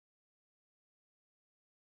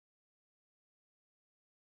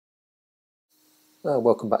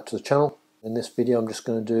Welcome back to the channel. In this video I'm just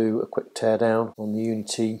going to do a quick teardown on the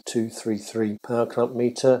Uni-T233 power clamp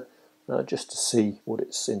meter just to see what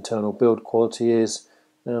its internal build quality is,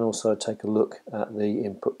 and also take a look at the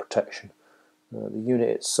input protection. The unit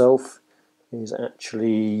itself is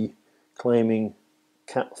actually claiming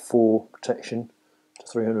Cat 4 protection to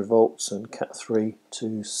 300 volts and Cat 3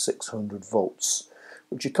 to 600 volts,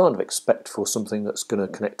 which you kind of expect for something that's going to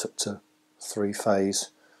connect up to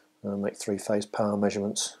three-phase. Make three-phase power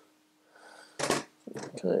measurements.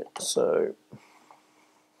 Okay, so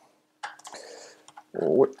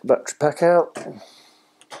we'll whip the battery pack out.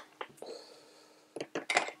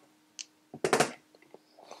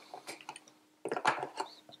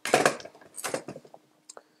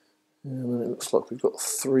 And then it looks like we've got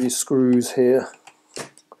 3 screws here.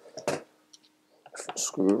 Different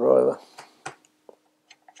screwdriver.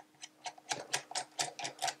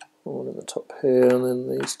 One in the top here, and then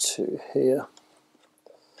these 2 here.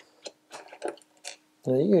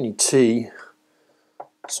 Now, Uni-T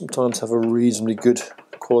sometimes have a reasonably good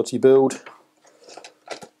quality build.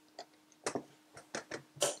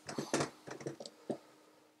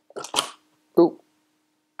 Oh,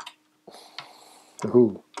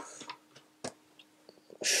 ooh, not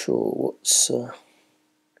sure what's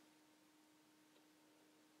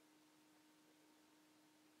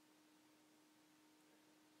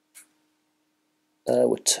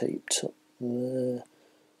we're taped up there.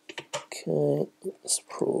 Okay, let's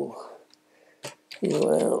pull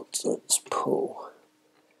you out. Let's pull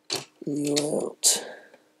you out.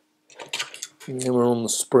 And then we're on the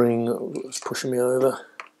spring that's pushing me over.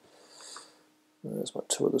 There's my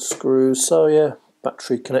 2 other screws. So yeah,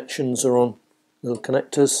 battery connections are on little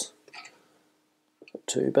connectors. Not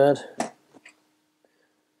too bad.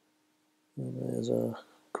 And there's a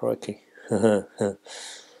crikey.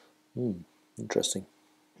 Interesting.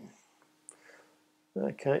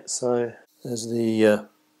 Okay, so there's the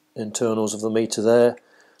internals of the meter there.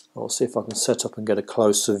 I'll see if I can set up and get a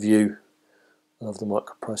closer view of the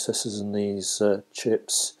microprocessors and these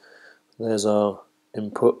chips. There's our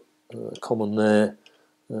input, common there,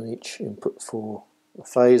 and each input for the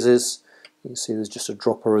phases. You can see there's just a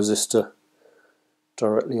dropper resistor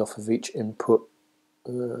directly off of each input.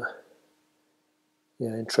 Yeah,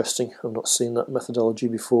 interesting. I've not seen that methodology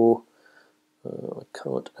before. I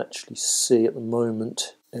can't actually see at the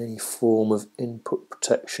moment any form of input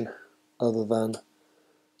protection other than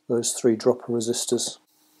those 3 dropper resistors.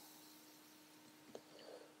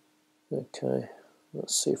 Okay,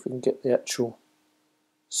 let's see if we can get the actual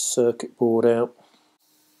circuit board out.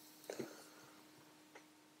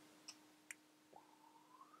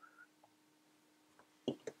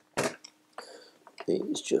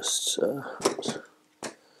 These just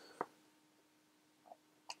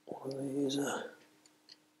one of these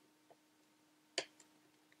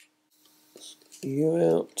you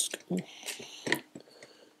out, and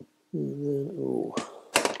then oh,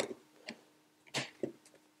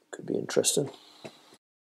 could be interesting.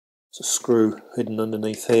 There's a screw hidden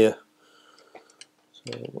underneath here,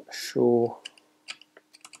 so I'm not sure.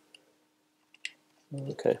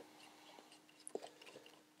 Okay.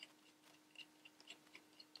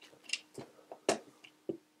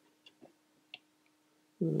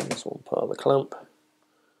 There's one part of the clamp.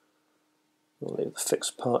 I'll leave the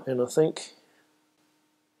fixed part in, I think.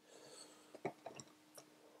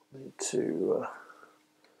 Need to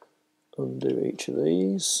undo each of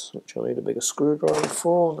these, which I need a bigger screwdriver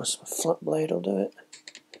for. Unless my flat blade will do it.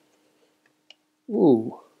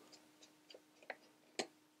 Ooh.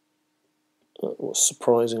 That was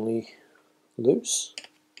surprisingly loose.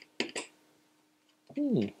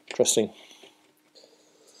 Interesting.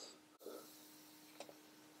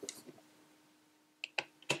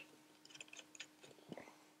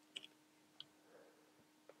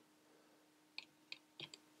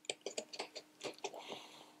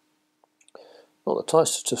 Not the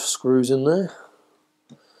tightest of screws in there.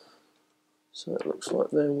 So it looks like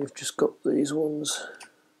then we've just got these ones.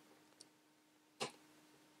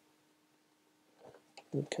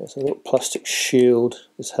 Okay, so the little plastic shield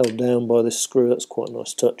is held down by this screw. That's quite a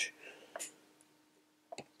nice touch.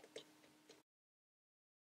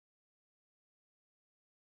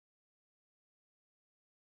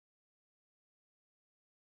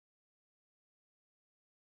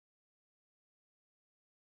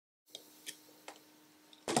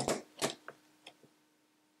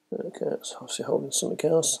 Okay, it's obviously holding something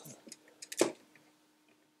else.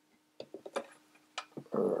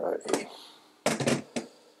 Alrighty.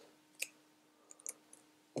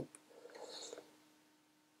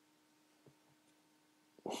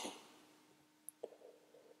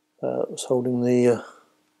 That was holding the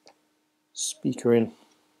speaker in,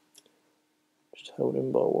 just held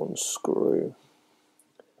in by one screw.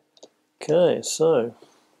 Okay, so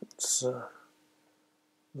let's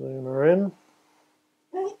zoom her in.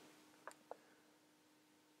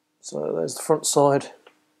 So there's the front side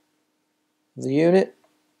of the unit.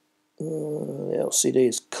 The LCD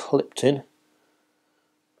is clipped in.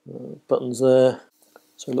 Buttons there,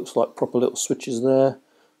 so it looks like proper little switches there,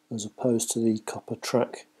 as opposed to the copper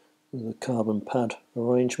track with a carbon pad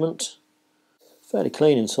arrangement. Fairly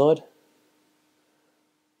clean inside.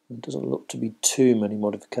 It doesn't look to be too many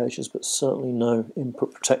modifications, but certainly no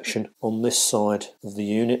input protection on this side of the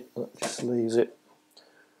unit. That just leaves it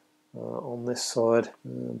on this side,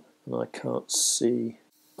 and I can't see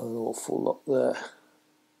an awful lot there.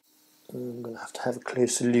 I'm going to have a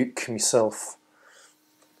closer look myself.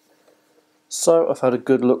 So I've had a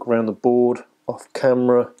good look around the board off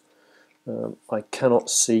camera. I cannot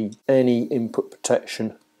see any input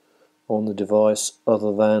protection on the device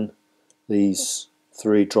other than these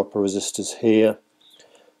 3 dropper resistors here.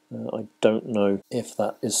 I don't know if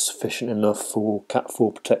that is sufficient enough for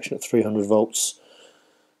Cat4 protection at 300 volts.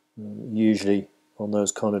 Usually on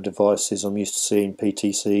those kind of devices I'm used to seeing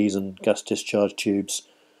PTCs and gas discharge tubes,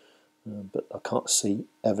 but I can't see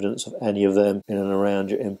evidence of any of them in and around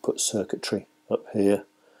your input circuitry up here.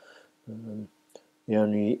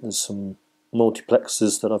 There's some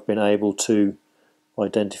multiplexers that I've been able to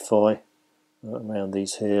identify around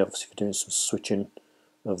these here, obviously for doing some switching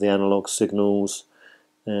of the analog signals,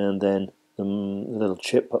 and then the little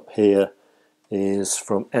chip up here is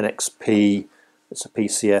from NXP. It's a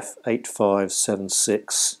PCF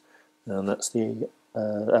 8576, and that's the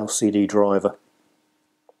LCD driver.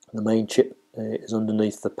 The main chip is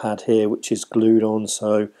underneath the pad here, which is glued on,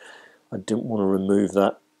 so I didn't want to remove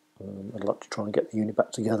that. I'd like to try and get the unit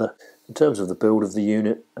back together. In terms of the build of the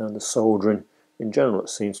unit and the soldering, in general it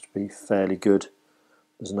seems to be fairly good.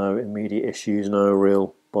 There's no immediate issues, no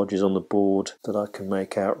real bodges on the board that I can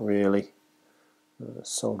make out really.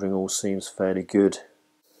 Soldering all seems fairly good.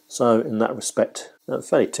 So in that respect,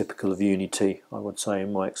 fairly typical of Uni-T, I would say,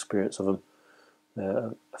 in my experience of them.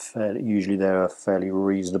 Usually they're a fairly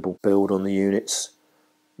reasonable build on the units.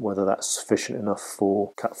 Whether that's sufficient enough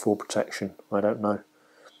for Cat4 protection, I don't know.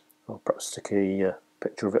 I'll perhaps stick a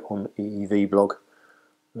picture of it on the EEV blog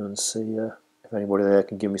and see if anybody there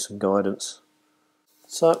can give me some guidance.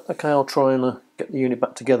 So, okay, I'll try and get the unit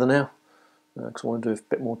back together now, because I want to do a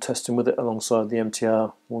bit more testing with it alongside the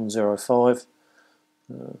MTR 105.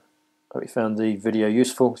 Hope you found the video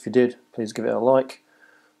useful. If you did, please give it a like,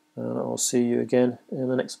 and I'll see you again in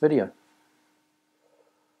the next video.